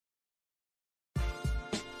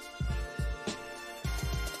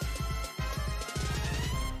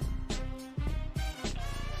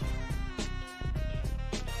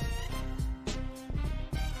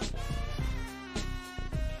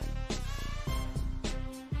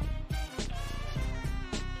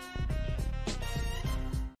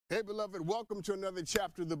Hey, beloved, welcome to another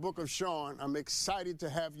chapter of the book of Sean. I'm excited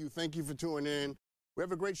to have you. Thank you for tuning in. We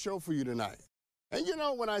have a great show for you tonight. And you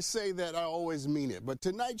know, when I say that, I always mean it. But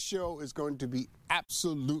tonight's show is going to be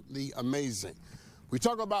absolutely amazing. We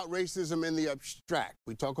talk about racism in the abstract.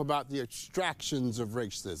 We talk about the abstractions of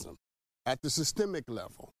racism at the systemic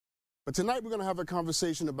level. But tonight we're going to have a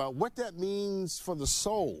conversation about what that means for the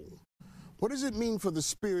soul. What does it mean for the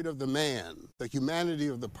spirit of the man, the humanity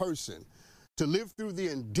of the person, to live through the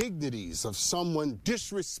indignities of someone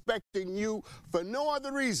disrespecting you for no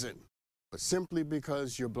other reason, but simply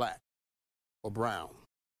because you're black or brown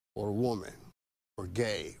or a woman or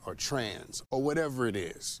gay or trans or whatever it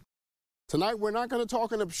is? Tonight, we're not going to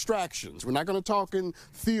talk in abstractions. We're not going to talk in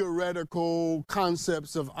theoretical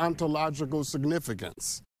concepts of ontological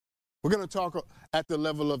significance. We're going to talk at the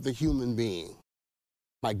level of the human being.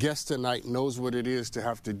 My guest tonight knows what it is to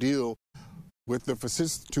have to deal with the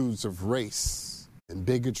vicissitudes of race and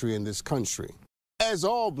bigotry in this country, as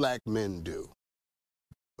all black men do.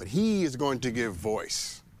 But he is going to give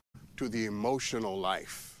voice to the emotional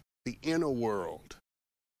life, the inner world,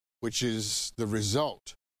 which is the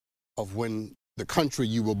result of when the country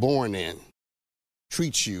you were born in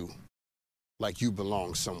treats you like you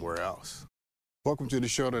belong somewhere else. Welcome to the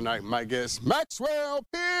show tonight, my guest, Maxwell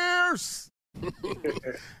Pierce.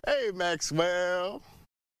 Hey, Maxwell.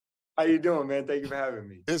 How you doing, man? Thank you for having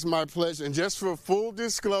me. It's my pleasure. And just for full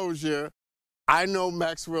disclosure, I know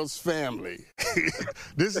Maxwell's family.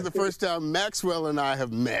 This is the first time Maxwell and I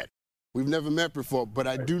have met. We've never met before, but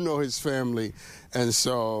I do know his family. And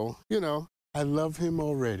so, you know, I love him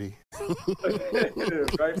already.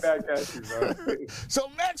 Right back at you, bro. So,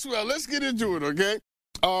 Maxwell, let's get into it, okay?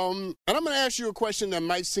 And I'm going to ask you a question that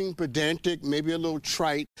might seem pedantic, maybe a little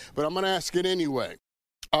trite, but I'm going to ask it anyway.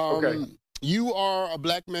 Okay. You are a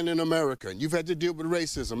black man in America. You've had to deal with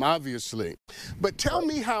racism, obviously. But tell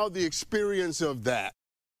me how the experience of that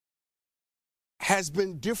has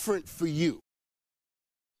been different for you.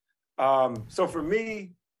 So for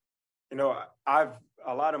me, you know, a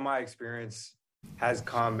lot of my experience has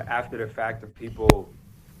come after the fact of people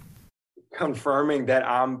confirming that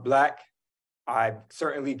I'm black. I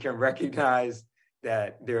certainly can recognize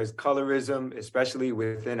that there's colorism, especially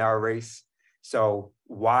within our race. So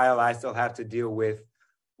while I still have to deal with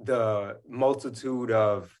the multitude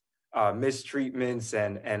of mistreatments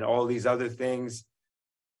and all these other things,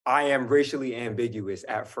 I am racially ambiguous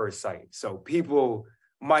at first sight. So people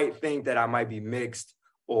might think that I might be mixed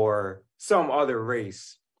or some other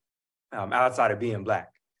race outside of being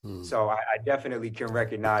black. So I definitely can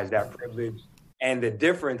recognize that privilege and the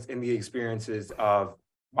difference in the experiences of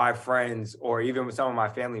my friends or even with some of my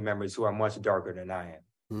family members who are much darker than I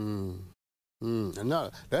am.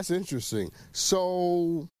 No, that's interesting.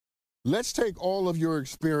 So let's take all of your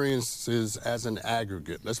experiences as an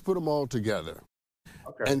aggregate. Let's put them all together.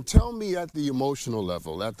 Okay. And tell me at the emotional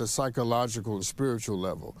level, at the psychological and spiritual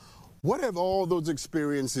level, what have all those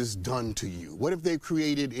experiences done to you? What have they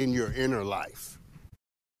created in your inner life?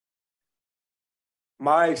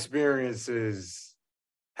 My experiences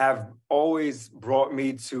have always brought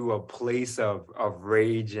me to a place of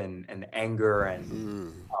rage and anger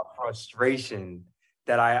and frustration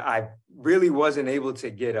that I really wasn't able to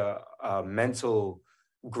get a mental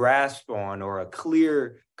grasp on or a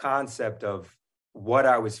clear concept of what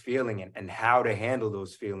I was feeling and how to handle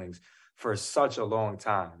those feelings for such a long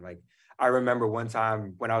time. Like, I remember one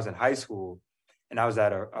time when I was in high school and I was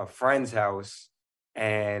at a friend's house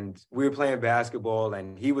and we were playing basketball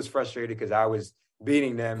and he was frustrated because I was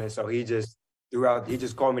beating them. And so he just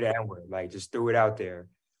called me the N-word, like just threw it out there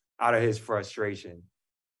out of his frustration.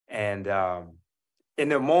 And in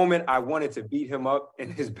the moment, I wanted to beat him up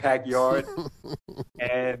in his backyard.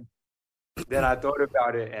 And then I thought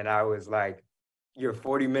about it and I was like, you're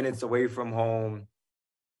 40 minutes away from home.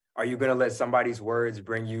 Are you going to let somebody's words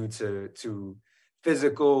bring you to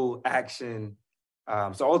physical action?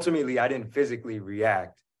 So ultimately, I didn't physically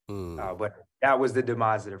react, but that was the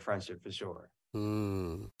demise of the friendship for sure.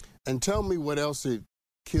 And tell me what else it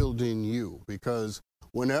killed in you, because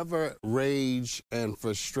whenever rage and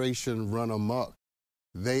frustration run amok,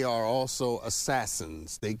 they are also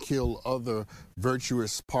assassins. They kill other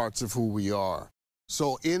virtuous parts of who we are.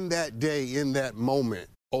 So in that day, in that moment,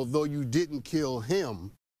 although you didn't kill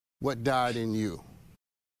him, what died in you?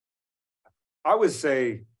 I would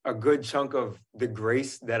say a good chunk of the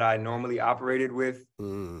grace that I normally operated with.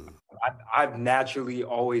 I've naturally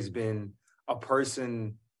always been a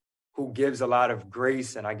person who gives a lot of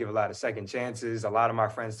grace and I give a lot of second chances. A lot of my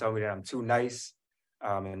friends tell me that I'm too nice.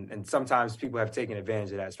 And sometimes people have taken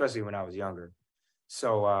advantage of that, especially when I was younger.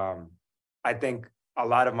 So I think a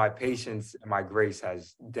lot of my patience and my grace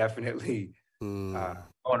has definitely gone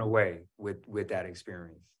away with that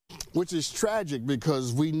experience. Which is tragic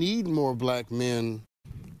because we need more black men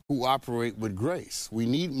who operate with grace. We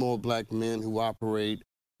need more black men who operate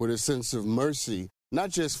with a sense of mercy, not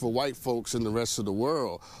just for white folks and the rest of the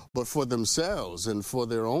world, but for themselves and for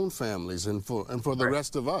their own families and for the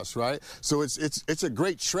rest of us, right? So it's a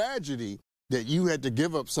great tragedy that you had to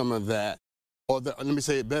give up some of that, or let me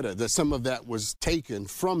say it better, that some of that was taken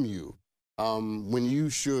from you when you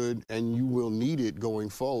should and you will need it going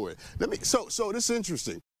forward. So this is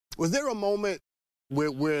interesting. Was there a moment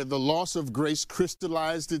where the loss of grace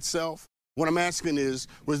crystallized itself? What I'm asking is,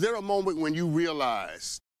 was there a moment when you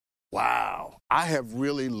realized, wow, I have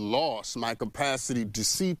really lost my capacity to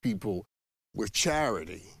see people with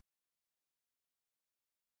charity?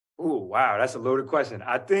 Oh, wow, that's a loaded question.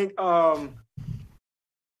 I think, I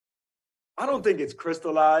don't think it's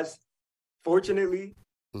crystallized, fortunately.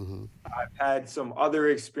 Mm-hmm. I've had some other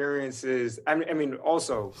experiences. I mean,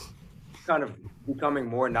 also kind of becoming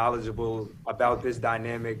more knowledgeable about this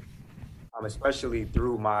dynamic, especially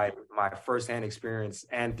through my firsthand experience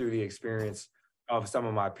and through the experience of some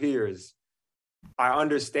of my peers. I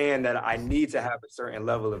understand that I need to have a certain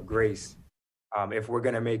level of grace if we're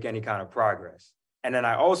going to make any kind of progress. And then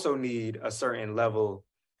I also need a certain level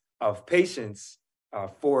of patience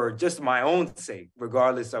for just my own sake,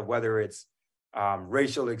 regardless of whether it's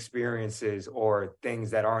racial experiences or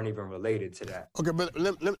things that aren't even related to that. Okay, but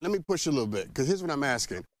let me push a little bit, because here's what I'm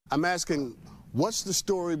asking. I'm asking, what's the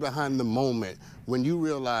story behind the moment when you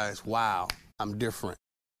realize, wow, I'm different.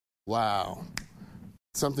 Wow,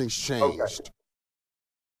 something's changed. Okay.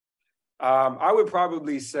 I would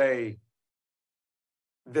probably say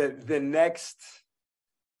the next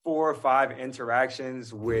 4 or 5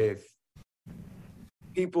 interactions with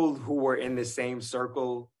people who were in the same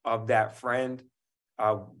circle of that friend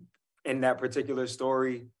in that particular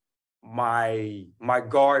story, my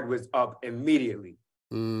guard was up immediately.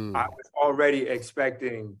 I was already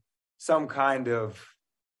expecting some kind of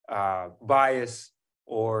bias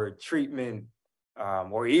or treatment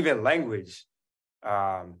or even language.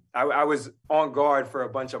 I was on guard for a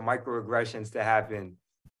bunch of microaggressions to happen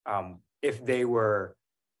if they were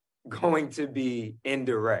going to be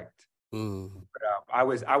indirect. But, I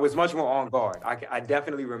was much more on guard. I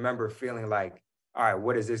definitely remember feeling like, all right,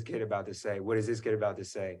 what is this kid about to say? What is this kid about to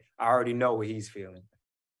say? I already know what he's feeling.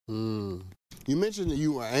 You mentioned that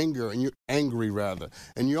you were angry,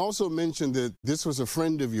 and you also mentioned that this was a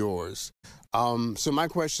friend of yours. So my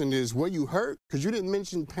question is, were you hurt? Because you didn't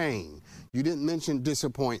mention pain. You didn't mention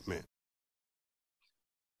disappointment.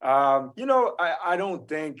 I don't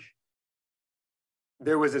think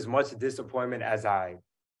there was as much disappointment as I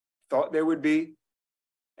thought there would be.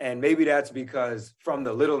 And maybe that's because from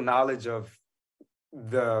the little knowledge of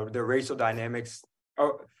the racial dynamics,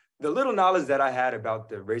 or the little knowledge that I had about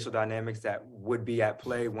the racial dynamics that would be at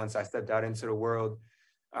play once I stepped out into the world,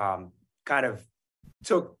 kind of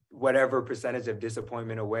took whatever percentage of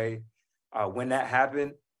disappointment away. When that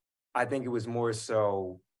happened, I think it was more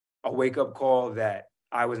so a wake-up call that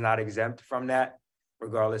I was not exempt from that,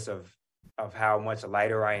 regardless of how much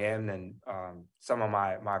lighter I am than some of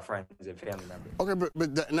my friends and family members. Okay,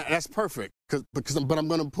 but that's perfect, but I'm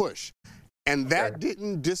going to push. And that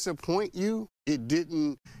didn't disappoint you? It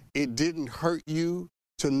didn't hurt you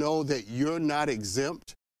to know that you're not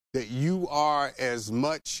exempt, that you are as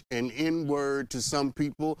much an N-word to some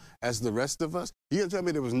people as the rest of us? You gonna tell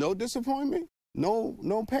me there was no disappointment?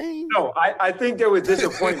 No pain? No, I think there was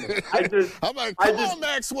disappointment. I'm like, come on,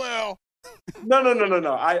 Maxwell.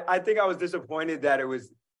 No. I think I was disappointed that it was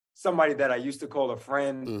somebody that I used to call a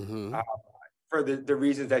friend. For the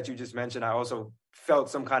reasons that you just mentioned. I also felt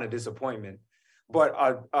some kind of disappointment. But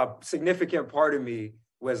a significant part of me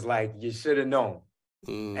was like, you should have known.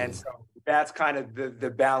 And so that's kind of the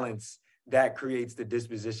balance that creates the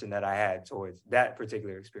disposition that I had towards that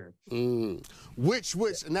particular experience.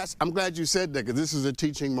 Which, and I'm glad you said that, because this is a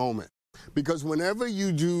teaching moment. Because whenever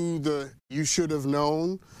you do you should have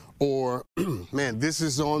known, or, man, this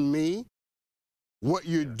is on me, what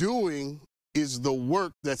you're doing is the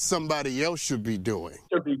work that somebody else should be doing.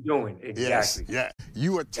 Exactly. Yes, yeah.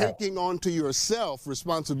 You are taking onto yourself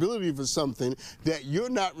responsibility for something that you're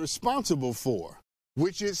not responsible for,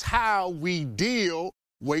 which is how we deal,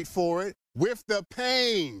 wait for it, with the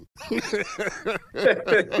pain.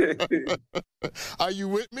 Are you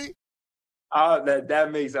with me? That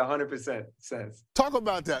makes 100% sense. Talk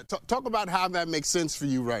about that. Talk about how that makes sense for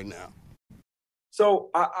you right now. So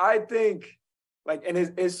I think, and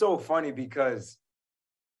it's so funny because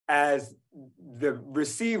as the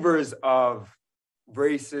receivers of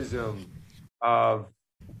racism of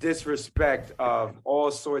disrespect, of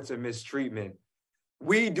all sorts of mistreatment.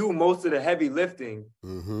 We do most of the heavy lifting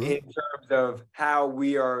in terms of how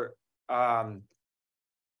we are finding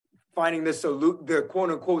the quote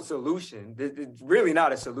unquote solution. It's really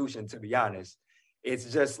not a solution, to be honest. It's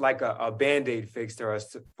just like a Band-Aid fix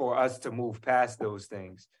for us to move past those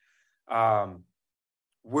things.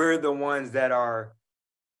 We're the ones that are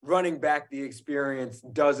running back the experience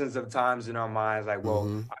dozens of times in our minds, like, well,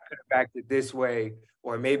 I could have acted this way,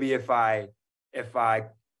 or maybe if I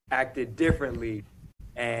acted differently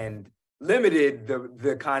and limited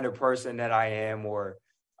the kind of person that I am, or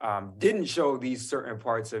didn't show these certain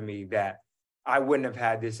parts of me, that I wouldn't have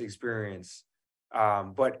had this experience.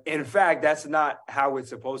 But in fact, that's not how it's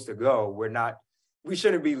supposed to go. We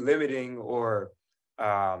shouldn't be limiting or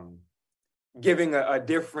giving a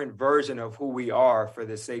different version of who we are for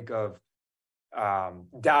the sake of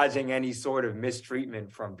dodging any sort of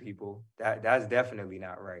mistreatment from people. That's definitely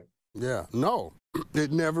not right. Yeah, no,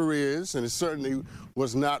 it never is. And it certainly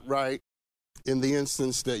was not right in the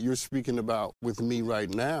instance that you're speaking about with me right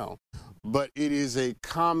now. But it is a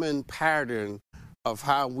common pattern of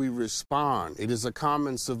how we respond. It is a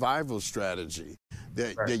common survival strategy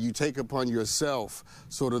that you take upon yourself,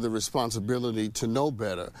 sort of the responsibility to know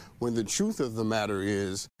better, when the truth of the matter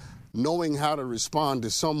is knowing how to respond to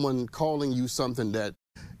someone calling you something that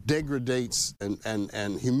degrades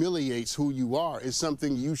and humiliates who you are is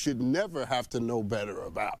something you should never have to know better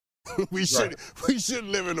about. We should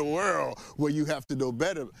live in a world where you have to know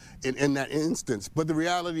better in that instance. But the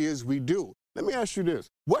reality is we do. Let me ask you this.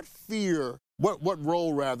 What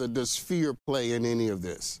role rather does fear play in any of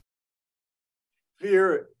this?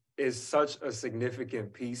 Fear is such a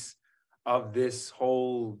significant piece of this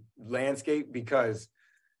whole landscape, because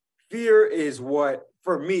fear is what,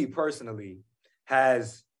 for me personally,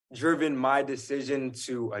 has driven my decision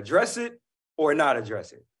to address it or not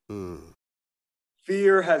address it.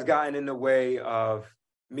 Fear has gotten in the way of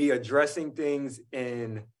me addressing things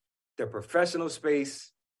in the professional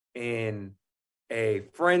space, in a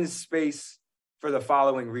friend's space, for the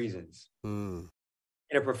following reasons. In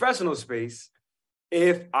a professional space,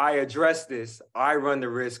 if I address this, I run the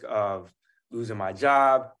risk of losing my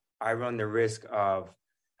job. I run the risk of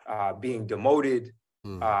being demoted,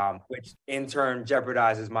 which in turn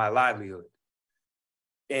jeopardizes my livelihood.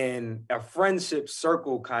 In a friendship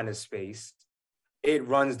circle kind of space, it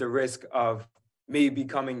runs the risk of me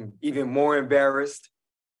becoming even more embarrassed,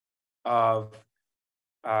 of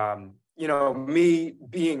me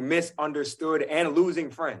being misunderstood and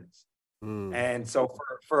losing friends. And so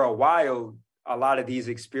for a while, a lot of these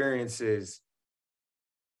experiences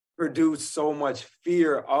produce so much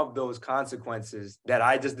fear of those consequences that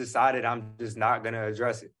I just decided I'm just not going to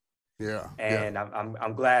address it. Yeah. And yeah.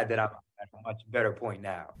 I'm glad that I'm at a much better point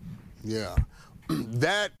now. Yeah.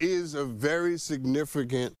 That is a very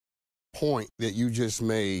significant point that you just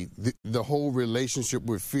made, the whole relationship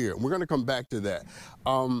with fear. We're going to come back to that.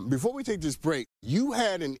 Before we take this break, you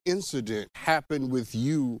had an incident happen with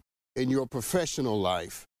you in your professional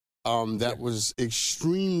life that was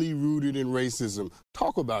extremely rooted in racism.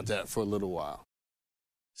 Talk about that for a little while.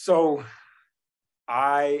 So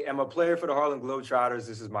I am a player for the Harlem Globetrotters.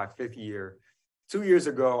 This is my 5th year. 2 years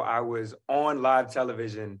ago, I was on live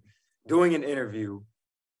television doing an interview,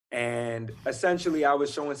 and essentially I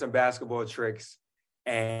was showing some basketball tricks,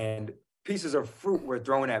 and pieces of fruit were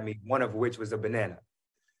thrown at me, one of which was a banana.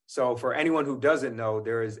 So for anyone who doesn't know,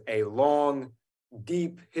 there is a long,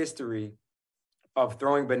 deep history of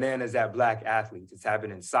throwing bananas at Black athletes. It's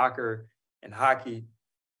happened in soccer and hockey.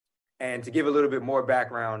 And to give a little bit more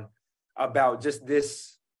background about just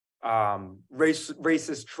this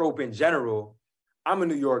racist trope in general, I'm a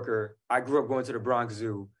New Yorker. I grew up going to the Bronx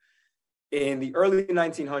Zoo. In the early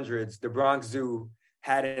 1900s, the Bronx Zoo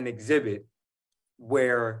had an exhibit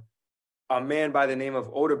where a man by the name of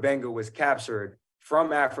Oda Benga was captured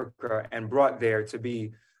from Africa and brought there to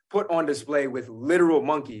be put on display with literal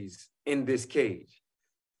monkeys in this cage.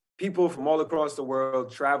 People from all across the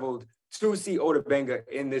world traveled to see Oda Benga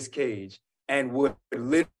in this cage and would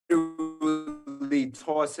literally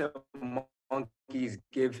toss him monkeys,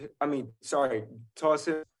 toss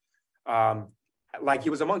him like he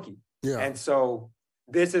was a monkey. Yeah. And so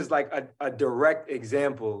this is like a direct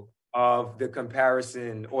example of the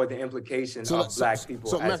comparison or the implication of Black people.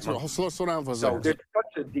 So Maxwell, slow down for a second. There's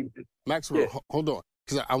such a deep... Maxwell, hold on.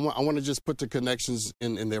 Because I want to just put the connections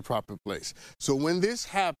in their proper place. So when this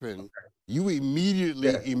happened, you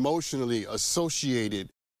immediately emotionally associated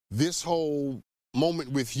this whole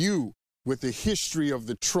moment with you with the history of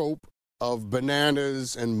the trope, of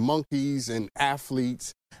bananas and monkeys and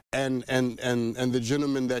athletes and the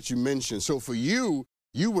gentleman that you mentioned. So for you,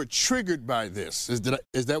 you were triggered by this. Is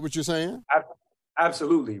that what you're saying?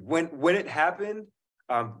 Absolutely. When it happened,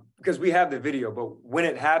 because we have the video, but when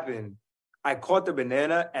it happened, I caught the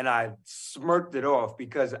banana and I smirked it off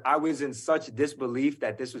because I was in such disbelief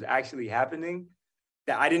that this was actually happening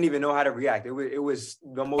that I didn't even know how to react. It was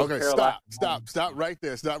the most paralyzing. Stop right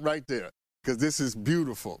there. Stop right there. Because this is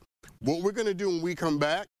beautiful. What we're going to do when we come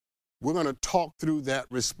back, we're going to talk through that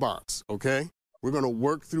response, okay? We're going to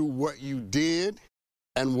work through what you did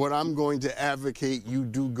and what I'm going to advocate you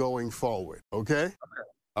do going forward, okay?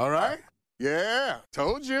 All right? Yeah,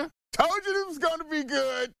 told you. Told you it was going to be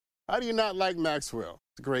good. How do you not like Maxwell?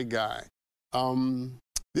 He's a great guy.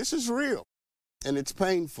 This is real, and it's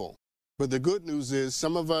painful. But the good news is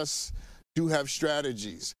some of us do have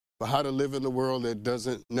strategies for how to live in the world that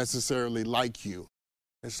doesn't necessarily like you,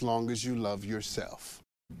 as long as you love yourself.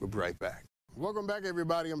 We'll be right back. Welcome back,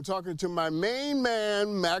 everybody. I'm talking to my main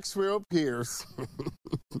man, Maxwell Pierce.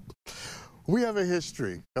 We have a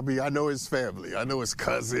history. I mean, I know his family. I know his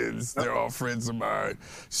cousins. They're all friends of mine.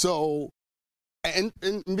 So, and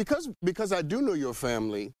because I do know your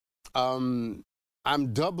family, I'm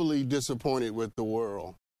doubly disappointed with the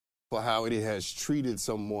world for how it has treated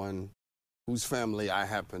someone whose family I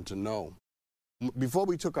happen to know. Before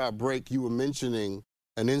we took our break, you were mentioning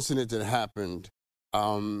an incident that happened.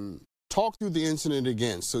 Talk through the incident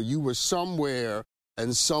again. So you were somewhere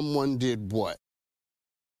and someone did what?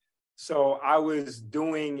 So I was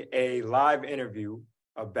doing a live interview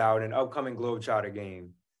about an upcoming Globetrotter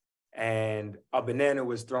game, and a banana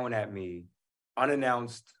was thrown at me,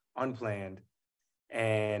 unannounced, unplanned,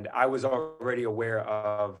 and I was already aware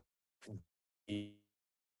of the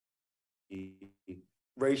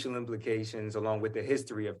racial implications along with the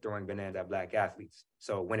history of throwing bananas at Black athletes.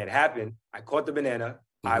 So when it happened, I caught the banana.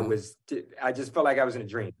 I just felt like I was in a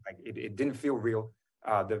dream. Like it didn't feel real.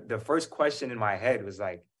 The first question in my head was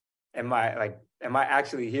like, am I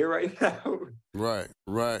actually here right now? Right.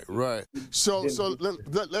 So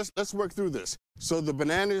let's work through this. So the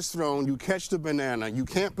banana is thrown, you catch the banana, you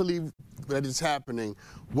can't believe that it's happening.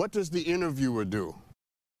 What does the interviewer do?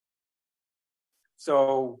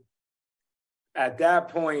 So at that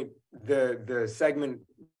point, the segment,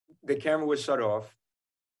 the camera was shut off.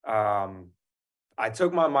 I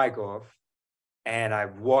took my mic off and I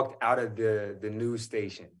walked out of the news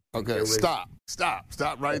station. Okay, stop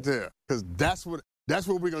right there. Because that's where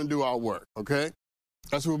we're going to do our work, okay?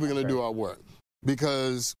 That's where we're going to do our work.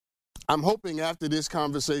 Because I'm hoping after this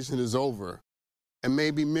conversation is over, and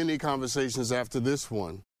maybe many conversations after this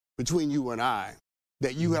one, between you and I,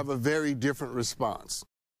 that you have a very different response.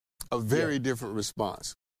 A very different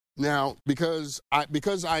response. Now, because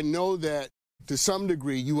I know that to some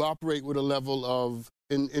degree you operate with a level of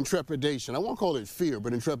intrepidation. I won't call it fear,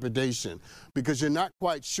 but intrepidation, because you're not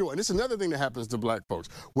quite sure. And this is another thing that happens to Black folks.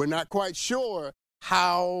 We're not quite sure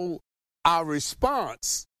how our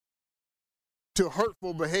response to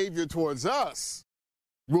hurtful behavior towards us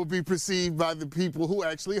will be perceived by the people who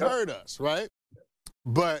actually hurt us, right?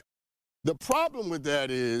 But the problem with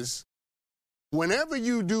that is whenever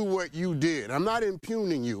you do what you did, I'm not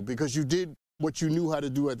impugning you because you did what you knew how to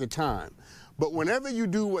do at the time. But whenever you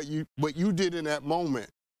do what you did in that moment,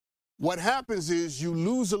 what happens is you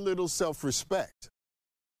lose a little self-respect.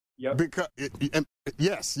 Yep. Because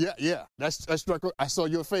yes. That struck. I saw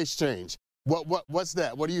your face change. What's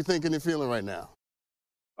that? What are you thinking and feeling right now?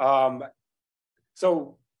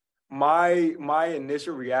 So my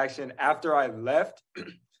initial reaction after I left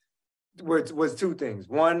was two things.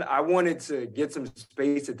 One, I wanted to get some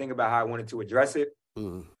space to think about how I wanted to address it.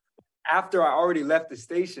 After I already left the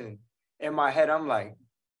station, in my head, I'm like,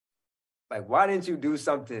 why didn't you do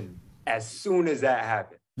something as soon as that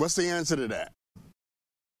happened? What's the answer to that?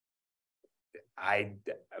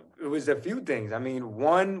 It was a few things. I mean,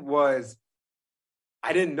 one was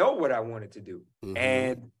I didn't know what I wanted to do.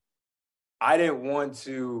 And I didn't want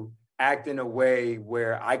to act in a way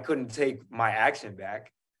where I couldn't take my action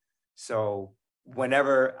back. So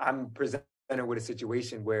whenever I'm presented with a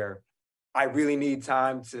situation where I really need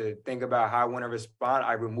time to think about how I want to respond,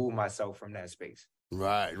 I remove myself from that space.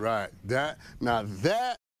 Right. This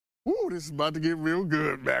is about to get real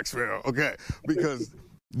good, Maxwell. Okay, because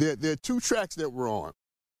there are two tracks that we're on.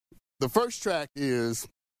 The first track is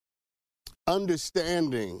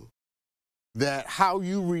understanding that how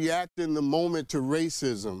you react in the moment to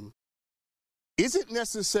racism isn't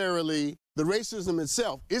necessarily, the racism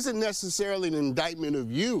itself isn't necessarily an indictment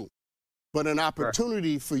of you, but an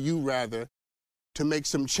opportunity for you, rather, to make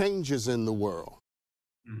some changes in the world.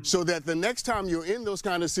 so that the next time you're in those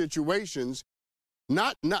kind of situations,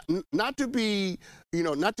 not to be,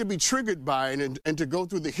 not to be triggered by it and to go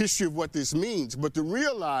through the history of what this means, but to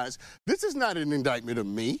realize this is not an indictment of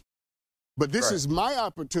me, but this is my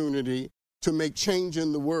opportunity to make change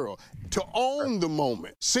in the world, to own the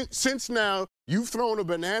moment. Since now you've thrown a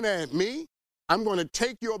banana at me, I'm going to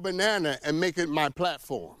take your banana and make it my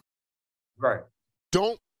platform. Right.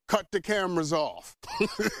 Don't cut the cameras off.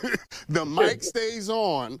 The mic stays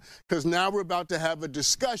on, because now we're about to have a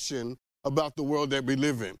discussion about the world that we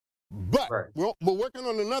live in. But we're working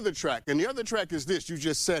on another track, and the other track is this. You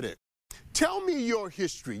just said it. Tell me your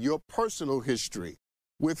history, your personal history,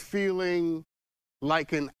 with feeling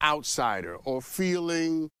like an outsider or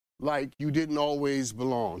feeling like you didn't always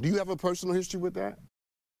belong. Do you have a personal history with that?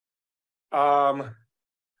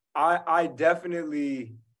 I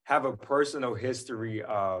definitely have a personal history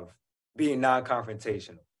of being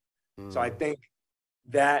non-confrontational. So I think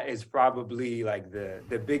that is probably like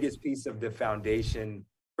the biggest piece of the foundation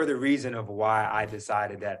for the reason of why I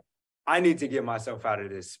decided that I need to get myself out of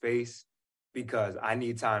this space, because I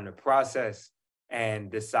need time to process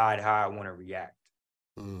and decide how I want to react.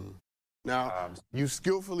 Now, you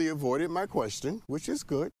skillfully avoided my question, which is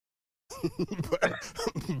good.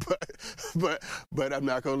 but I'm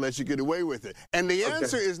not going to let you get away with it. And the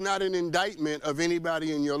answer is not an indictment of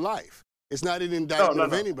anybody in your life. It's not an indictment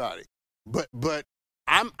of anybody. But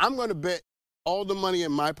I'm going to bet all the money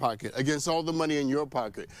in my pocket against all the money in your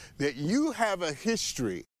pocket that you have a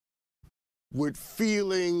history with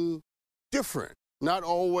feeling different, not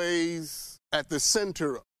always at the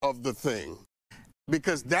center of the thing,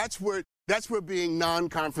 because that's where being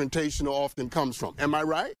non-confrontational often comes from. Am I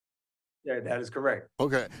right? Yeah, that is correct.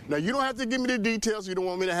 Okay. Now, you don't have to give me the details. You don't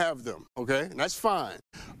want me to have them. Okay? That's fine.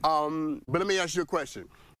 But let me ask you a question.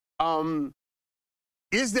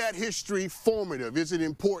 Is that history formative? Is it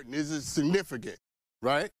important? Is it significant?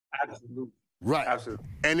 Right? Absolutely. Right. Absolutely.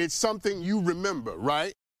 And it's something you remember,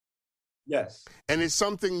 right? Yes. And it's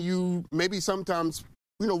something you maybe sometimes,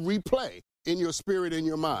 replay in your spirit, in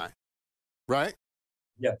your mind. Right?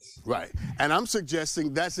 Yes. Right. And I'm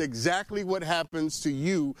suggesting that's exactly what happens to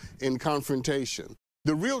you in confrontation.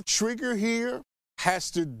 The real trigger here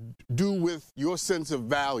has to do with your sense of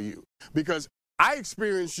value, because I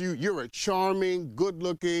experience you're a charming,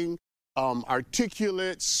 good-looking,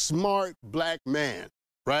 articulate, smart black man,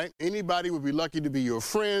 right? Anybody would be lucky to be your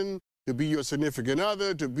friend, to be your significant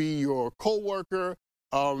other, to be your coworker,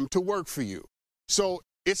 to work for you. So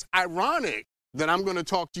it's ironic that I'm going to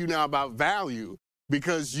talk to you now about value,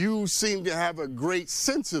 because you seem to have a great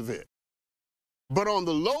sense of it. But on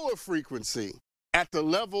the lower frequency, at the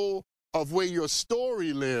level of where your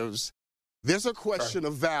story lives, there's a question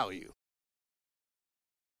of value.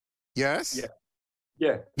 Yes?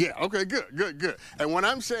 Yeah. Yeah, okay, good. And what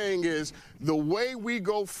I'm saying is the way we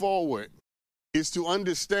go forward is to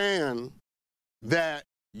understand that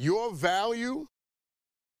your value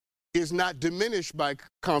is not diminished by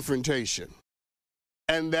confrontation,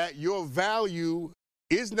 and that your value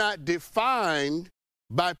is not defined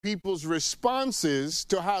by people's responses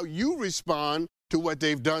to how you respond to what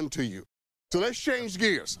they've done to you. So let's change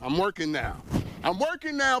gears. I'm working now,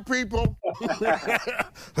 people.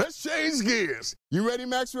 Let's change gears. You ready,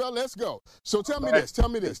 Maxwell? Let's go. So tell me this.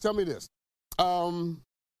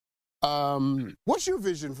 What's your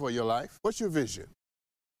vision for your life? What's your vision?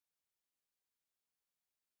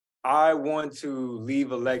 I want to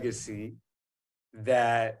leave a legacy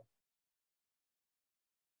that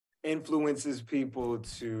influences people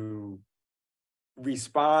to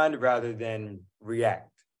respond rather than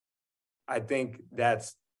react. I think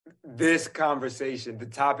that's this conversation, the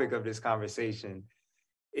topic of this conversation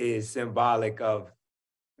is symbolic of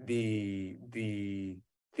the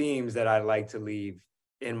themes that I'd like to leave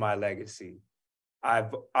in my legacy.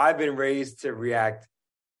 I've been raised to react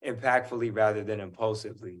impactfully rather than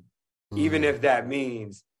impulsively, even if that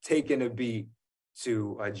means taking a beat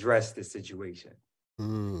to address the situation.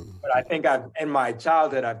 But I think in my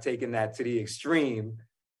childhood, I've taken that to the extreme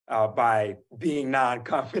by being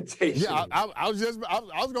non-confrontational. Yeah, I was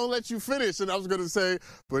going to let you finish, and I was going to say,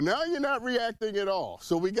 but now you're not reacting at all.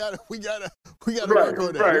 So we gotta work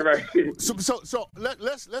on that. Right. So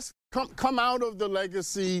let's come out of the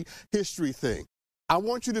legacy history thing. I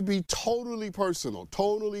want you to be totally personal,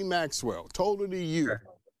 totally Maxwell, totally you. Okay.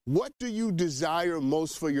 What do you desire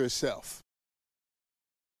most for yourself?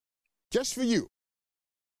 Just for you.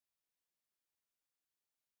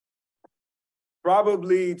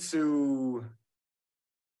 Probably to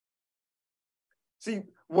see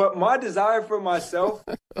what my desire for myself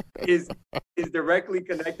is directly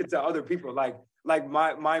connected to other people. Like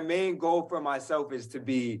my main goal for myself is to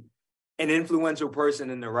be an influential person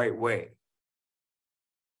in the right way.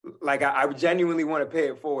 Like I genuinely want to pay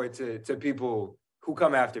it forward to people who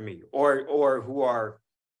come after me or who are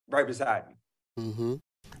right beside me. Mm-hmm.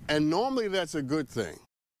 And normally that's a good thing.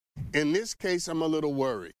 In this case, I'm a little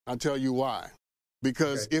worried. I'll tell you why.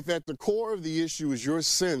 Because if at the core of the issue is your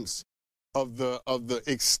sense of the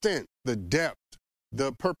extent, the depth,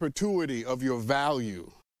 the perpetuity of your value,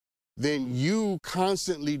 then you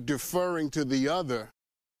constantly deferring to the other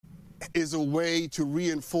is a way to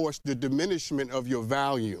reinforce the diminishment of your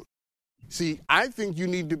value. See, I think you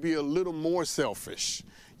need to be a little more selfish.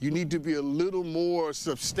 You need to be a little more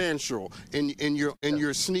substantial in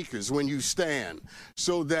your sneakers when you stand,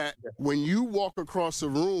 so that when you walk across a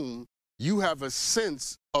room, you have a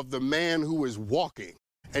sense of the man who is walking,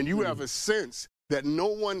 and you have a sense that no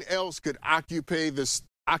one else could occupy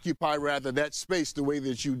that space the way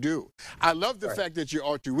that you do. I love the fact that you're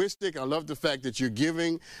altruistic. I love the fact that you're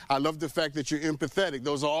giving. I love the fact that you're empathetic.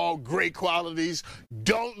 Those are all great qualities.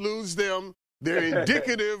 Don't lose them. They're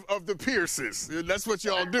indicative of the Pierces. That's what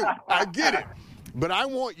y'all do. I get it. But I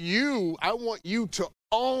want you to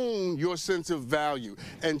own your sense of value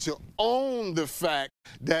and to own the fact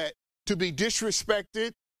that to be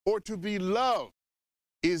disrespected or to be loved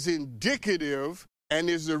is indicative and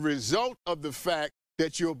is a result of the fact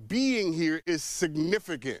that your being here is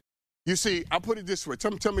significant. You see, I'll put it this way.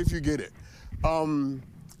 Tell me if you get it.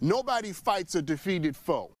 Nobody fights a defeated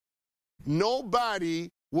foe. Nobody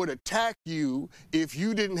would attack you if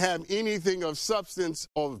you didn't have anything of substance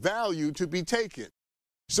or value to be taken.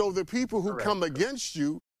 So the people who come against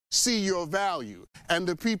you see your value, and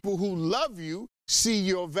the people who love you see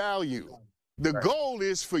your value. The goal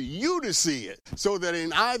is for you to see it, so that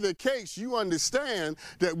in either case you understand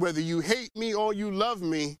that whether you hate me or you love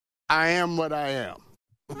me, I am what I am.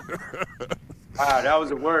 Wow, that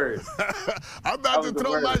was a word. I'm about to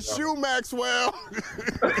throw my shoe, Maxwell.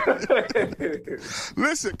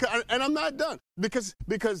 Listen, and I'm not done, because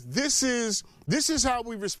this is how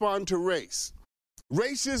we respond to race.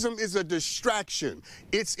 Racism is a distraction.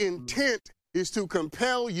 Its intent is to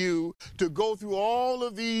compel you to go through all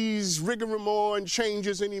of these rigmarole and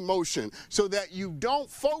changes in emotion so that you don't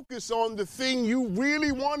focus on the thing you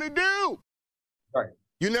really want to do. Right.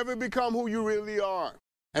 You never become who you really are.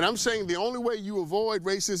 And I'm saying the only way you avoid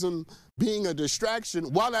racism being a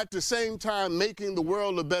distraction while at the same time making the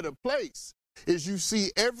world a better place is you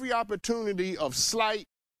see every opportunity of slight,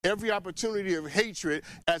 every opportunity of hatred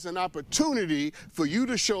as an opportunity for you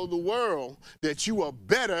to show the world that you are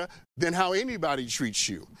better than how anybody treats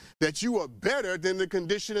you, that you are better than the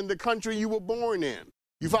condition in the country you were born in.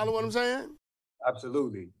 You follow what I'm saying?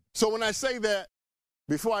 Absolutely. So when I say that,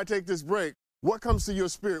 before I take this break, what comes to your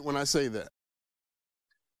spirit when I say that?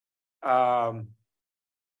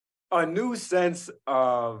 A new sense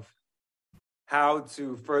of how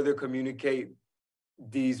to further communicate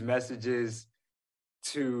these messages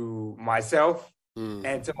to myself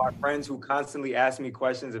and to my friends who constantly ask me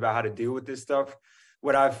questions about how to deal with this stuff.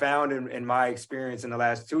 What I've found in my experience in the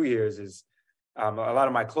last 2 years is a lot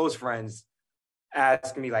of my close friends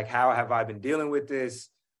ask me, like, how have I been dealing with this?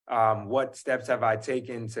 What steps have I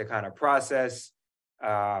taken to kind of process?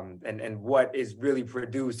 And what is really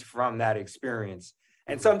produced from that experience.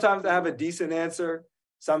 And sometimes I have a decent answer.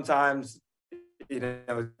 Sometimes,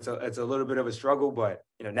 it's a little bit of a struggle, but,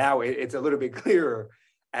 now it's a little bit clearer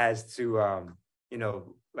as to,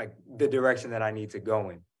 like the direction that I need to go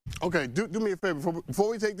in. Okay, do me a favor before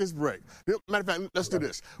we take this break. Matter of fact, let's do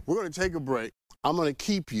this. We're going to take a break. I'm going to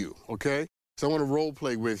keep you, okay? So I want to role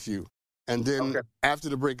play with you. And then after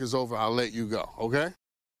the break is over, I'll let you go, okay?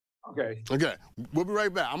 Okay. We'll be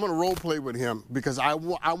right back. I'm going to role play with him because I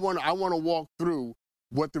want to walk through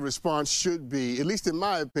what the response should be, at least in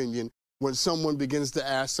my opinion, when someone begins to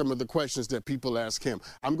ask some of the questions that people ask him.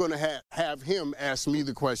 I'm going to have him ask me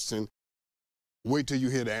the question. Wait till you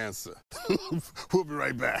hear the answer. We'll be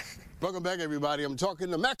right back. Welcome back, everybody. I'm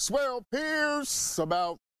talking to Maxwell Pierce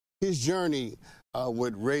about his journey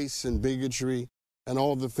with race and bigotry and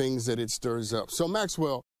all the things that it stirs up. So,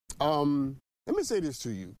 Maxwell, let me say this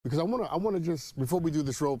to you, because I want to just, before we do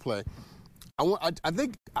this role play, I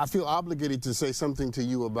think I feel obligated to say something to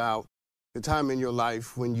you about the time in your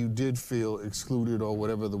life when you did feel excluded or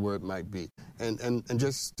whatever the word might be. And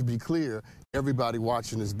just to be clear, everybody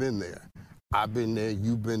watching has been there. I've been there,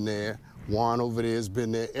 you've been there, Juan over there has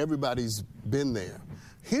been there, everybody's been there.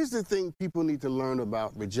 Here's the thing people need to learn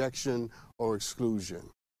about rejection or exclusion,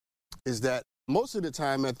 is that most of the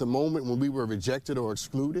time at the moment when we were rejected or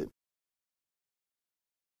excluded,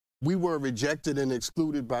 we were rejected and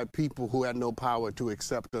excluded by people who had no power to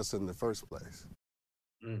accept us in the first place.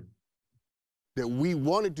 Mm. That we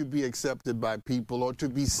wanted to be accepted by people or to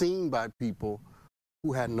be seen by people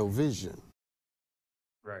who had no vision,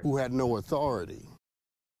 Right. who had no authority.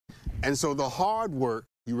 And so the hard work,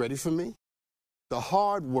 you ready for me? The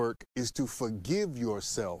hard work is to forgive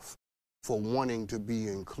yourself for wanting to be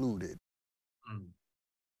included. Mm.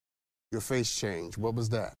 Your face changed. What was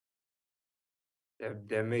that?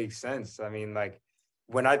 That makes sense. I mean, like,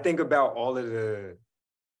 when I think about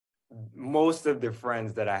most of the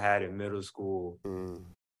friends that I had in middle school,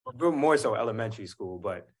 or more so elementary school,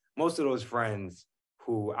 but most of those friends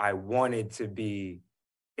who I wanted to be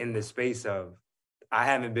in the space of, I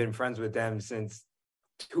haven't been friends with them since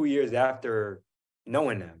 2 years after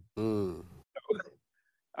knowing them.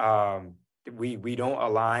 We don't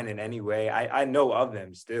align in any way. I know of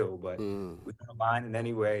them still, but we don't align in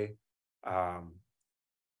any way.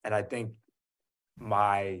 And I think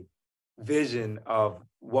my vision of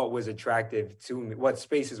what was attractive to me, what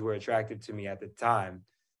spaces were attractive to me at the time,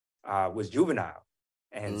 was juvenile.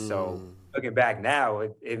 And so looking back now,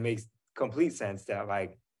 it makes complete sense that,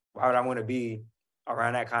 like, why would I want to be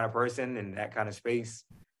around that kind of person in that kind of space?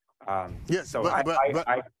 Yes, so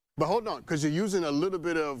but hold on, because you're using a little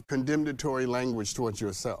bit of condemnatory language towards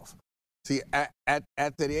yourself. See, at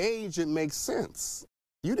that age, it makes sense.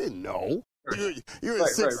 You didn't know. You're in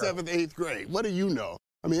sixth, seventh, eighth grade. What do you know?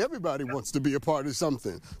 I mean, everybody wants to be a part of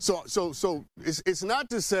something. So it's not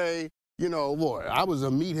to say, you know, boy, I was a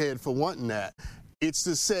meathead for wanting that. It's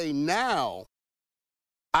to say now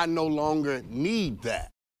I no longer need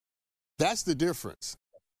that. That's the difference.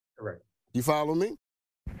 Correct. You follow me?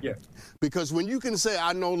 Yeah. Because when you can say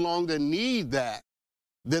I no longer need that,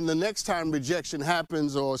 then the next time rejection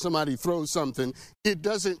happens or somebody throws something, it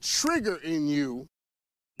doesn't trigger in you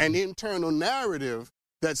an internal narrative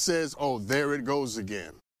that says, oh, there it goes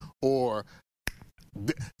again, or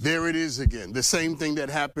there it is again. The same thing that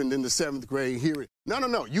happened in the seventh grade here.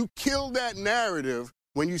 No. You kill that narrative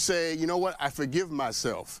when you say, you know what, I forgive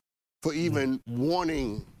myself for even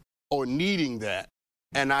wanting or needing that.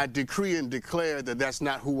 And I decree and declare that that's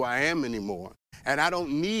not who I am anymore. And I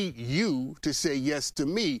don't need you to say yes to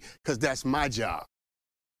me because that's my job.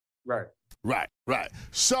 Right.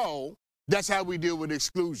 So that's how we deal with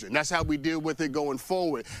exclusion. That's how we deal with it going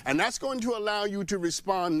forward. And that's going to allow you to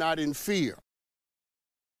respond not in fear.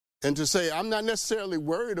 And to say, I'm not necessarily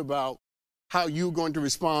worried about how you're going to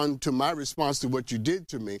respond to my response to what you did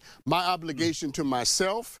to me. My obligation to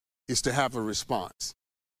myself is to have a response.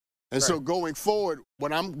 And so going forward,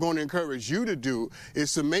 what I'm going to encourage you to do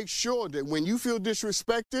is to make sure that when you feel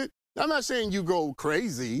disrespected, I'm not saying you go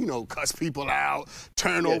crazy, you know, cuss people out,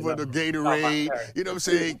 turn over the Gatorade, you know what I'm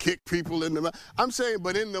saying, kick people in the mouth. I'm saying,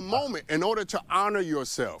 but in the moment, in order to honor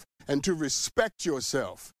yourself and to respect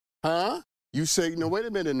yourself, you say, no, wait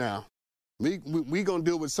a minute now. We going to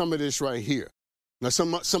deal with some of this right here. Now,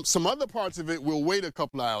 some other parts of it will wait a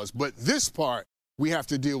couple hours, but this part we have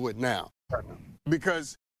to deal with now.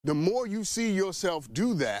 Because the more you see yourself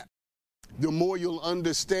do that, the more you'll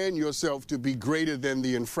understand yourself to be greater than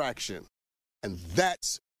the infraction. And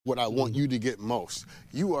that's what I want you to get most.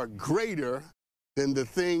 You are greater than the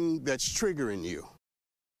thing that's triggering you.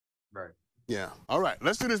 Right. Yeah. All right.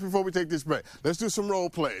 Let's do this before we take this break. Let's do some role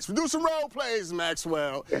plays. We'll do some role plays,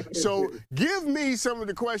 Maxwell. So give me some of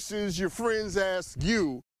the questions your friends ask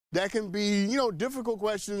you that can be, you know, difficult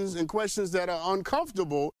questions and questions that are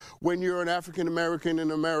uncomfortable when you're an African American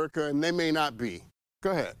in America, and they may not be.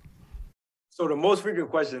 Go ahead. So the most frequent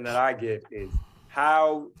question that I get is,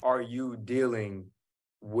 how are you dealing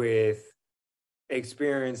with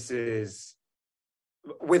experiences,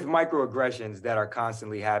 with microaggressions that are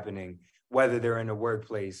constantly happening, whether they're in the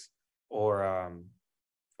workplace or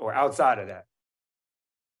outside of that?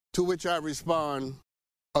 To which I respond,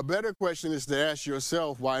 a better question is to ask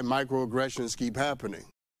yourself why microaggressions keep happening.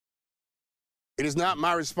 It is not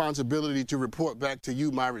my responsibility to report back to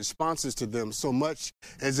you my responses to them so much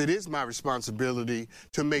as it is my responsibility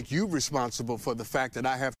to make you responsible for the fact that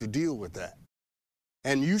I have to deal with that.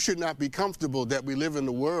 And you should not be comfortable that we live in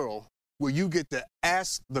a world where you get to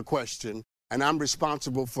ask the question and I'm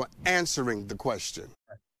responsible for answering the question.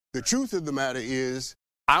 The truth of the matter is,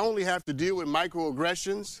 I only have to deal with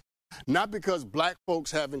microaggressions, not because black folks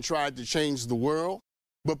haven't tried to change the world,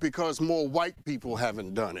 but because more white people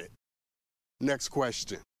haven't done it. Next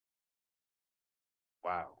question.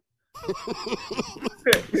 Wow.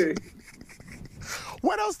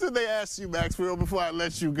 What else did they ask you, Maxwell, before I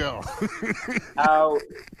let you go? How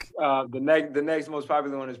the next most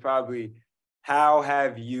popular one is probably, how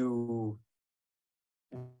have you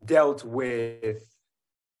dealt with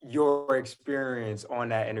your experience on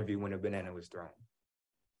that interview when the banana was thrown?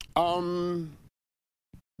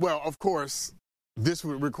 Well, of course, this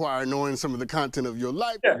would require knowing some of the content of your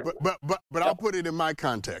life, Yeah. but I'll put it in my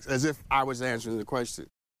context as if I was answering the question.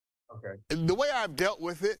 Okay. The way I've dealt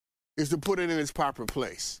with it is to put it in its proper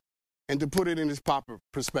place and to put it in its proper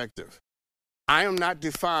perspective. I am not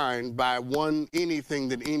defined by anything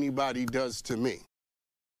that anybody does to me.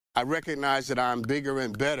 I recognize that I'm bigger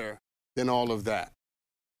and better than all of that.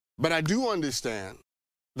 But I do understand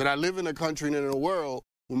that I live in a country and in a world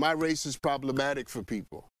where my race is problematic for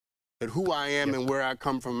people, that who I am and where I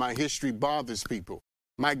come from, my history bothers people.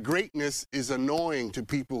 My greatness is annoying to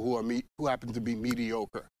people who happen to be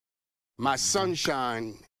mediocre. My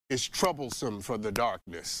sunshine is troublesome for the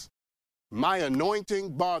darkness. My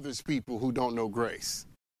anointing bothers people who don't know grace.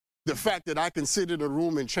 The fact that I can sit in a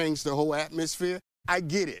room and change the whole atmosphere, I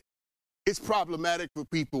get it. It's problematic for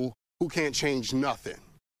people who can't change nothing.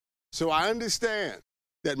 So I understand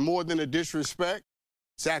that more than a disrespect,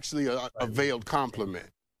 it's actually a veiled compliment.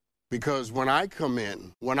 Because when I come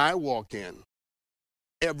in, when I walk in,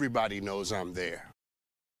 everybody knows I'm there.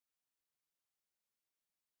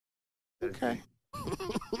 Okay.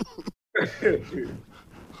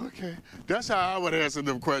 Okay. That's how I would answer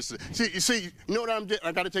the question. See, you know what I'm getting?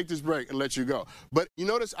 I got to take this break and let you go. But you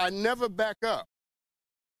notice I never back up.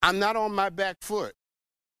 I'm not on my back foot.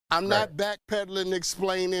 I'm not backpedaling,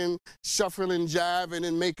 explaining, shuffling, jiving,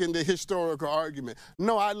 and making the historical argument.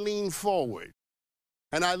 No, I lean forward.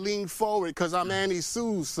 And I lean forward because I'm Annie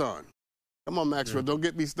Sue's son. Come on, Maxwell, don't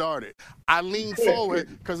get me started. I lean forward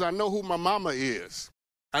because I know who my mama is.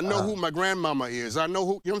 I know who my grandmama is. I know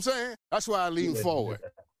who, you know what I'm saying? That's why I lean forward.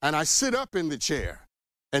 And I sit up in the chair.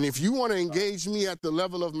 And if you want to engage me at the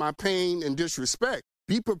level of my pain and disrespect,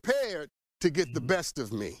 be prepared to get the best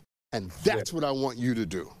of me. And that's what I want you to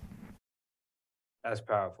do. That's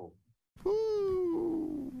powerful.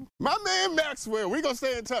 Ooh. My man Maxwell, we're going to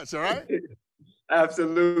stay in touch, all right?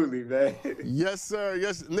 Absolutely, man. Yes, sir.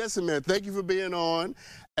 Yes. Listen, man, thank you for being on.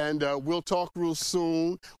 And we'll talk real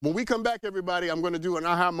soon. When we come back, everybody, I'm going to do an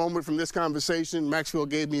aha moment from this conversation. Maxwell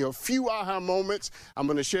gave me a few aha moments. I'm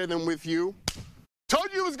going to share them with you.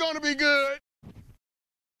 Told you it was going to be good.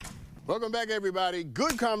 Welcome back, everybody.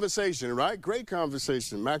 Good conversation, right? Great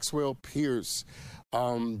conversation. Maxwell Pierce.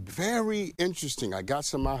 Very interesting. I got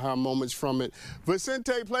some aha moments from it.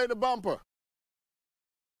 Vicente, play the bumper.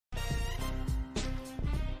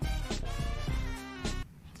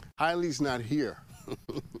 Eileen's not here.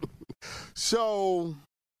 So,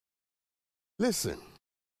 listen.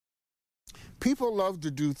 People love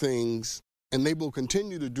to do things, and they will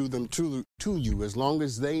continue to do them to you as long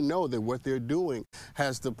as they know that what they're doing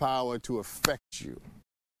has the power to affect you,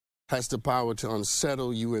 has the power to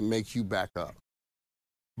unsettle you and make you back up.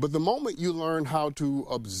 But the moment you learn how to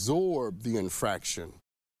absorb the infraction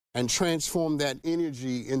and transform that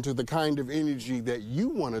energy into the kind of energy that you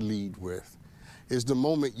want to lead with, is the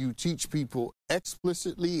moment you teach people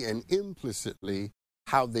explicitly and implicitly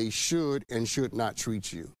how they should and should not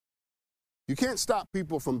treat you. You can't stop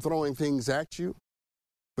people from throwing things at you,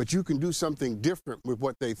 but you can do something different with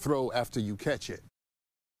what they throw after you catch it.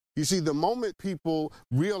 You see, the moment people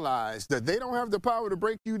realize that they don't have the power to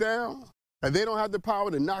break you down, and they don't have the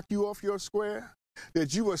power to knock you off your square,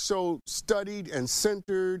 that you are so studied and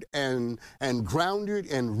centered and grounded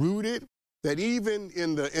and rooted, that even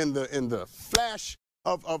in the flash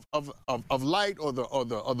of light or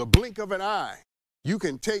the blink of an eye, you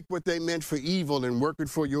can take what they meant for evil and work it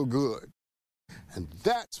for your good. And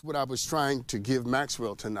that's what I was trying to give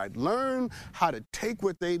Maxwell tonight. Learn how to take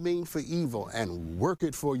what they mean for evil and work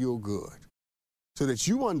it for your good, so that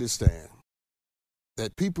you understand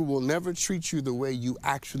that people will never treat you the way you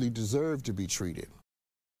actually deserve to be treated.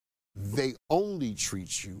 They only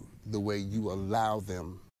treat you the way you allow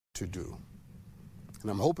them to do. And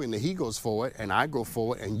I'm hoping that he goes forward and I go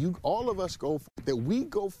forward and all of us that we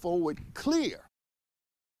go forward clear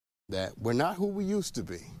that we're not who we used to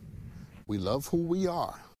be. We love who we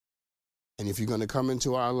are. And if you're going to come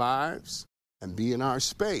into our lives and be in our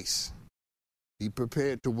space, be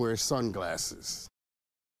prepared to wear sunglasses,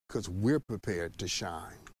 because we're prepared to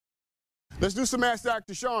shine. Let's do some Ask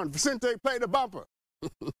Dr. Sean. Vicente, play the bumper.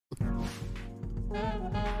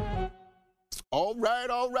 All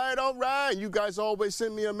right. You guys always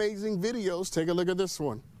send me amazing videos. Take a look at this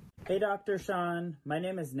one. Hey, Dr. Sean. My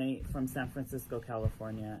name is Nate from San Francisco,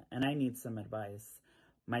 California, and I need some advice.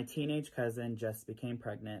 My teenage cousin just became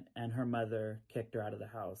pregnant, and her mother kicked her out of the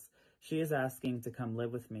house. She is asking to come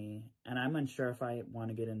live with me, and I'm unsure if I want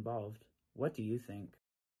to get involved. What do you think?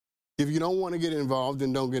 If you don't want to get involved,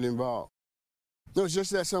 then don't get involved. No, it's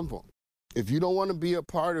just that simple. If you don't want to be a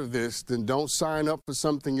part of this, then don't sign up for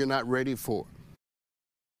something you're not ready for.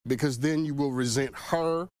 Because then you will resent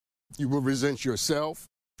her, you will resent yourself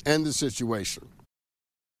and the situation.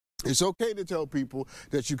 It's okay to tell people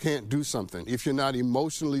that you can't do something if you're not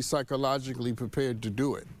emotionally, psychologically prepared to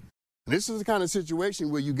do it. And this is the kind of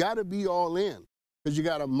situation where you got to be all in, because you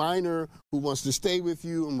got a minor who wants to stay with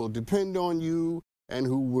you and will depend on you and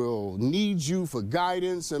who will need you for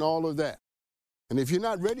guidance and all of that. And if you're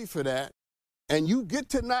not ready for that, and you get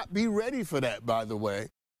to not be ready for that, by the way,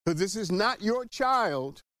 because this is not your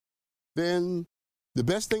child, then the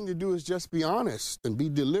best thing to do is just be honest and be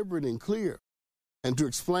deliberate and clear. And to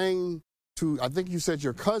explain to, I think you said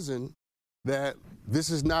your cousin, that this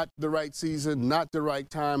is not the right season, not the right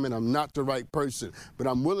time, and I'm not the right person. But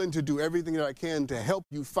I'm willing to do everything that I can to help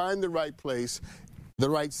you find the right place, the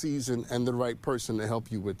right season, and the right person to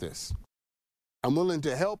help you with this. I'm willing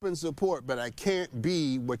to help and support, but I can't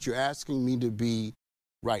be what you're asking me to be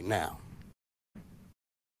right now.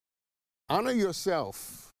 Honor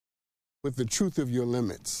yourself with the truth of your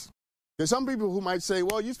limits. There's some people who might say,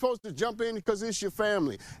 well, you're supposed to jump in because it's your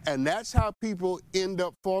family. And that's how people end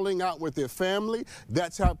up falling out with their family.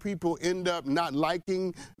 That's how people end up not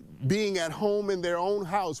liking being at home in their own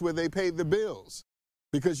house where they pay the bills.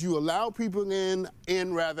 Because you allow people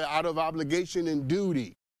in rather out of obligation and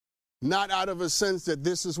duty, not out of a sense that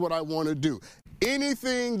this is what I want to do.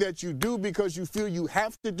 Anything that you do because you feel you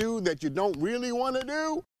have to do that you don't really want to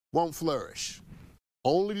do won't flourish.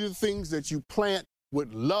 Only the things that you plant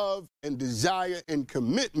with love and desire and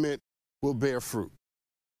commitment will bear fruit.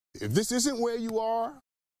 If this isn't where you are,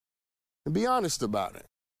 then be honest about it.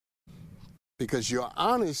 Because your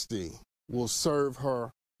honesty will serve her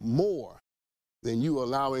more than you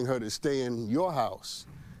allowing her to stay in your house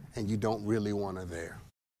and you don't really want her there.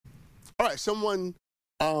 All right, someone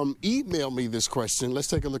emailed me this question. Let's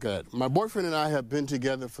take a look at it. My boyfriend and I have been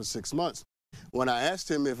together for 6 months. When I asked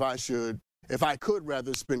him if I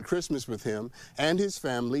could spend Christmas with him and his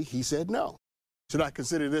family, he said no. Should I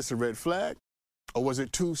consider this a red flag, or was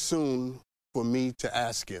it too soon for me to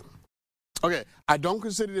ask him? Okay, I don't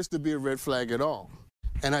consider this to be a red flag at all.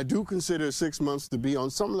 And I do consider 6 months to be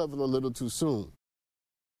on some level a little too soon.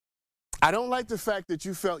 I don't like the fact that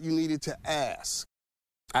you felt you needed to ask.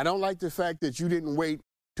 I don't like the fact that you didn't wait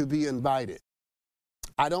to be invited.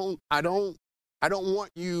 I don't want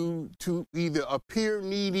you to either appear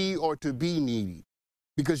needy or to be needy,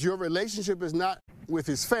 because your relationship is not with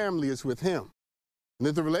his family, it's with him. And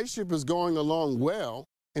if the relationship is going along well,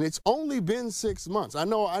 and it's only been 6 months. I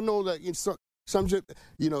know that in some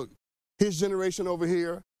his generation over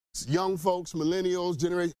here, young folks, millennials,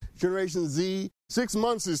 Generation Z, 6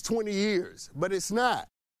 months is 20 years, but it's not.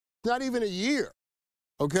 It's not even a year,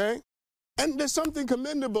 okay? And there's something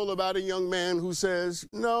commendable about a young man who says,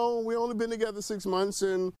 no, we only been together 6 months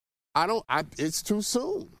and it's too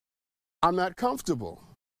soon. I'm not comfortable.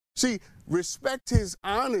 See, respect his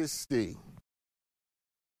honesty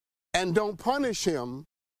and don't punish him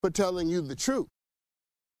for telling you the truth.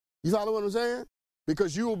 You follow what I'm saying?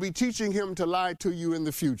 Because you will be teaching him to lie to you in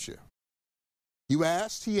the future. You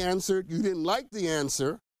asked, he answered, you didn't like the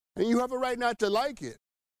answer, and you have a right not to like it.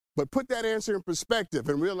 But put that answer in perspective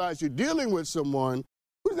and realize you're dealing with someone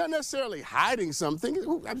who's not necessarily hiding something.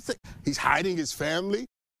 He's hiding his family.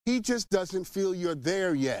 He just doesn't feel you're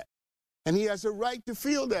there yet. And he has a right to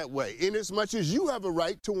feel that way, in as much as you have a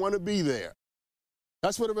right to want to be there.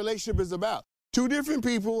 That's what a relationship is about. Two different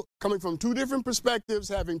people coming from two different perspectives,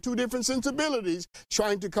 having two different sensibilities,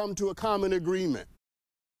 trying to come to a common agreement.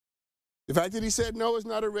 The fact that he said no is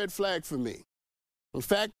not a red flag for me. In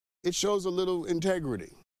fact, it shows a little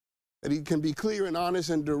integrity, that he can be clear and honest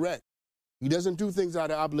and direct. He doesn't do things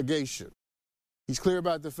out of obligation. He's clear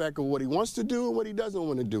about the fact of what he wants to do and what he doesn't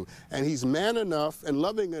want to do. And he's man enough and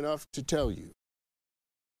loving enough to tell you.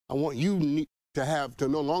 I want you to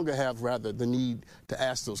no longer have the need to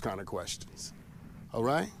ask those kind of questions. All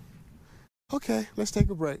right? Okay, let's take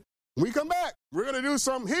a break. When we come back, we're going to do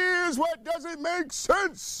some Here's What Doesn't Make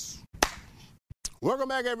Sense. Welcome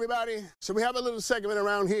back, everybody. So we have a little segment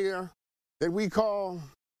around here that we call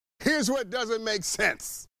Here's What Doesn't Make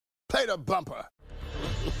Sense. Play the bumper.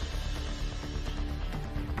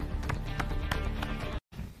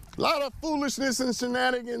 A lot of foolishness and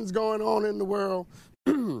shenanigans going on in the world.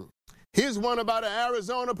 Here's one about an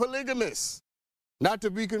Arizona polygamist, not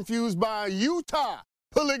to be confused by a Utah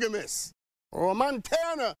polygamist or a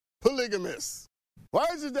Montana polygamist. Why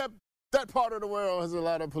is it that part of the world has a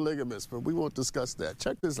lot of polygamists? But we won't discuss that.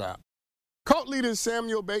 Check this out. Cult leader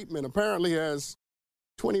Samuel Bateman apparently has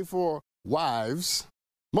 24 wives,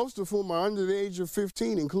 most of whom are under the age of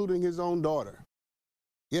 15, including his own daughter.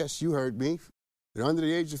 Yes, you heard me. They're under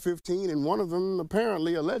the age of 15, and one of them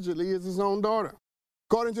apparently, allegedly, is his own daughter.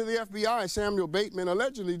 According to the FBI, Samuel Bateman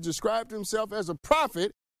allegedly described himself as a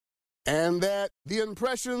prophet, and that the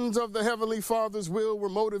impressions of the Heavenly Father's will were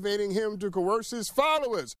motivating him to coerce his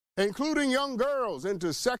followers, including young girls,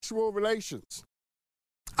 into sexual relations.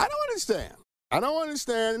 I don't understand.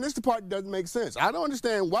 And this part doesn't make sense. I don't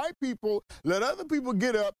understand why people let other people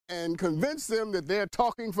get up and convince them that they're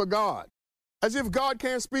talking for God, as if God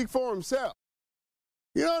can't speak for himself.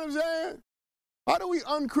 You know what I'm saying? How do we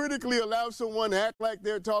uncritically allow someone to act like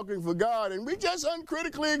they're talking for God, and we just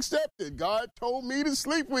uncritically accept it? God told me to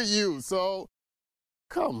sleep with you, so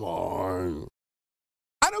come on.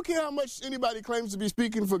 I don't care how much anybody claims to be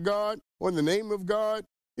speaking for God or in the name of God.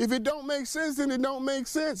 If it don't make sense, then it don't make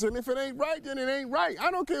sense. And if it ain't right, then it ain't right.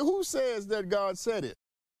 I don't care who says that God said it.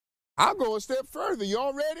 I'll go a step further.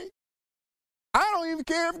 Y'all ready? I don't even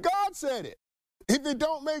care if God said it. If it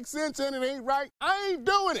don't make sense and it ain't right, I ain't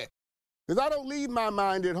doing it. Because I don't leave my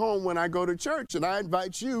mind at home when I go to church. And I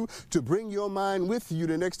invite you to bring your mind with you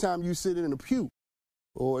the next time you sit in a pew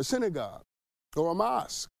or a synagogue or a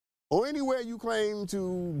mosque or anywhere you claim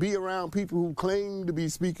to be around people who claim to be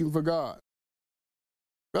speaking for God.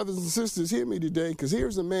 Brothers and sisters, hear me today, because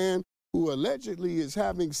here's a man who allegedly is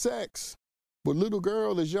having sex with a little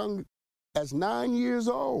girl as young as 9 years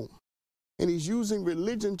old, and he's using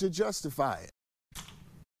religion to justify it.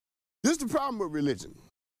 This is the problem with religion.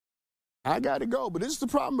 I got to go, but this is the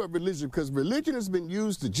problem with religion, because religion has been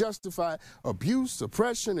used to justify abuse,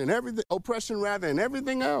 oppression, and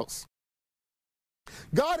everything else.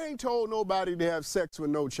 God ain't told nobody to have sex with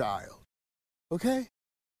no child, okay?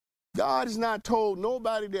 God has not told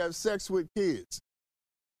nobody to have sex with kids.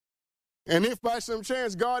 And if by some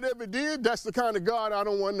chance God ever did, that's the kind of God I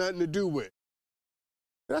don't want nothing to do with.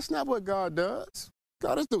 That's not what God does.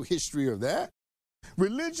 God has no history of that.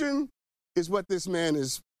 Religion is what this man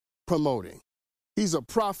is promoting. He's a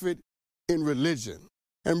prophet in religion.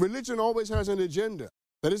 And religion always has an agenda.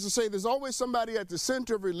 That is to say, there's always somebody at the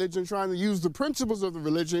center of religion trying to use the principles of the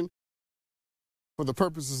religion for the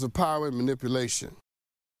purposes of power and manipulation.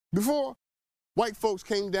 Before white folks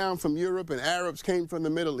came down from Europe and Arabs came from the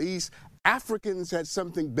Middle East, Africans had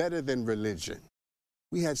something better than religion.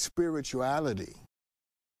 We had spirituality.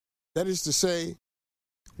 That is to say,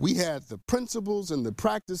 we had the principles and the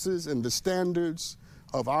practices and the standards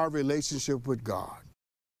of our relationship with God.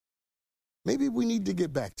 Maybe we need to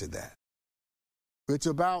get back to that. It's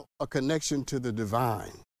about a connection to the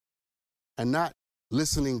divine and not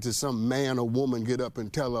listening to some man or woman get up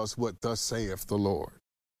and tell us what thus saith the Lord.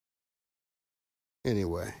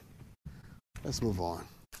 Anyway, let's move on.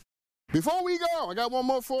 Before we go, I got one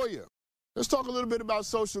more for you. Let's talk a little bit about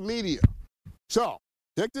social media. So,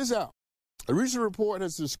 check this out. A recent report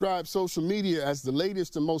has described social media as the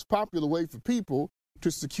latest and most popular way for people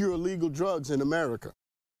to secure illegal drugs in America.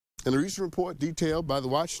 In a recent report detailed by the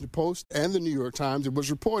Washington Post and the New York Times, it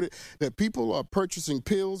was reported that people are purchasing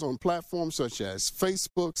pills on platforms such as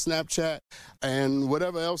Facebook, Snapchat, and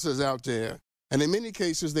whatever else is out there. And in many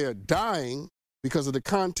cases, they are dying because of the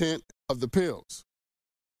content of the pills.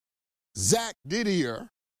 Zach Didier,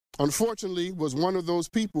 unfortunately, was one of those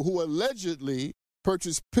people who allegedly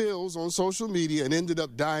purchased pills on social media and ended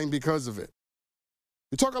up dying because of it.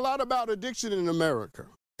 We talk a lot about addiction in America,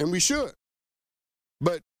 and we should.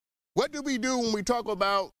 But what do we do when we talk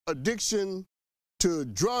about addiction to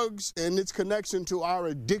drugs and its connection to our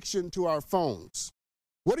addiction to our phones?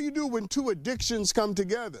 What do you do when two addictions come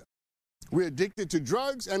together? We're addicted to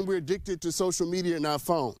drugs and we're addicted to social media and our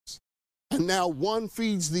phones. And now one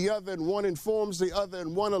feeds the other and one informs the other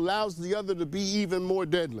and one allows the other to be even more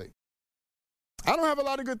deadly. I don't have a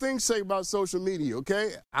lot of good things to say about social media,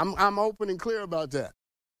 okay? I'm open and clear about that.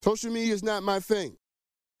 Social media is not my thing.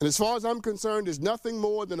 And as far as I'm concerned, it's nothing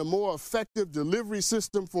more than a more effective delivery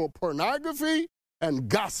system for pornography and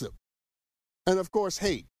gossip. And of course,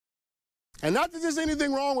 hate. And not that there's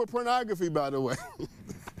anything wrong with pornography, by the way.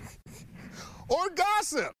 Or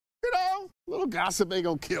gossip. You know, a little gossip ain't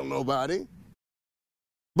gonna kill nobody.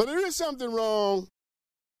 But there is something wrong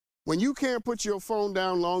when you can't put your phone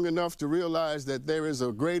down long enough to realize that there is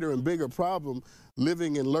a greater and bigger problem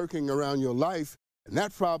living and lurking around your life. And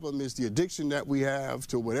that problem is the addiction that we have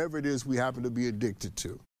to whatever it is we happen to be addicted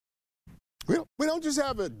to. We don't just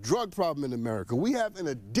have a drug problem in America. We have an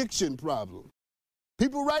addiction problem.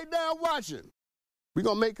 People right now watching, we're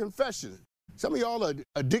going to make confession. Some of y'all are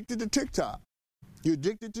addicted to TikTok. You're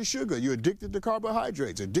addicted to sugar. You're addicted to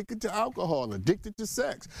carbohydrates, addicted to alcohol, addicted to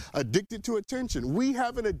sex, addicted to attention. We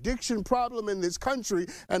have an addiction problem in this country,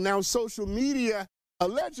 and now social media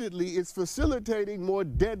allegedly is facilitating more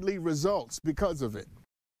deadly results because of it.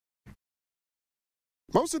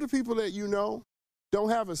 Most of the people that you know don't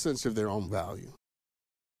have a sense of their own value.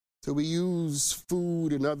 So we use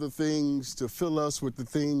food and other things to fill us with the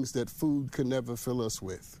things that food can never fill us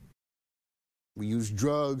with. We use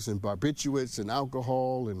drugs and barbiturates and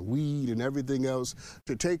alcohol and weed and everything else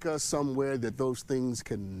to take us somewhere that those things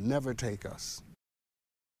can never take us.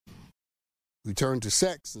 We turn to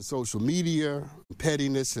sex and social media, and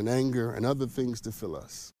pettiness and anger and other things to fill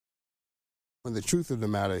us. When the truth of the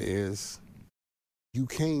matter is, you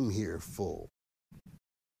came here full.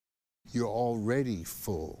 You're already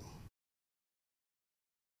full.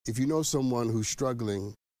 If you know someone who's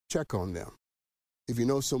struggling, check on them. If you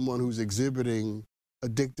know someone who's exhibiting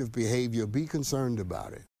addictive behavior, be concerned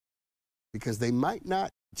about it. Because they might not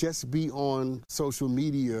just be on social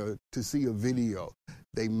media to see a video.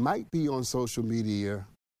 They might be on social media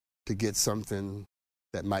to get something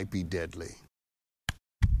that might be deadly.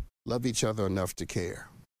 Love each other enough to care.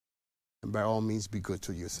 And by all means, be good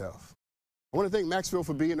to yourself. I want to thank Maxwell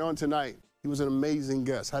for being on tonight. He was an amazing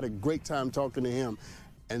guest. Had a great time talking to him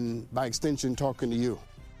and, by extension, talking to you.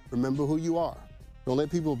 Remember who you are. Don't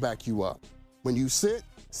let people back you up. When you sit,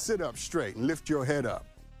 sit up straight and lift your head up.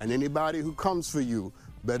 And anybody who comes for you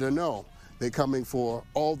better know they're coming for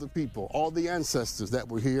all the people, all the ancestors that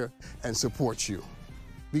were here and support you.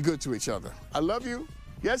 Be good to each other. I love you.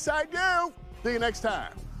 Yes, I do. See you next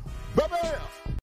time. Bye-bye.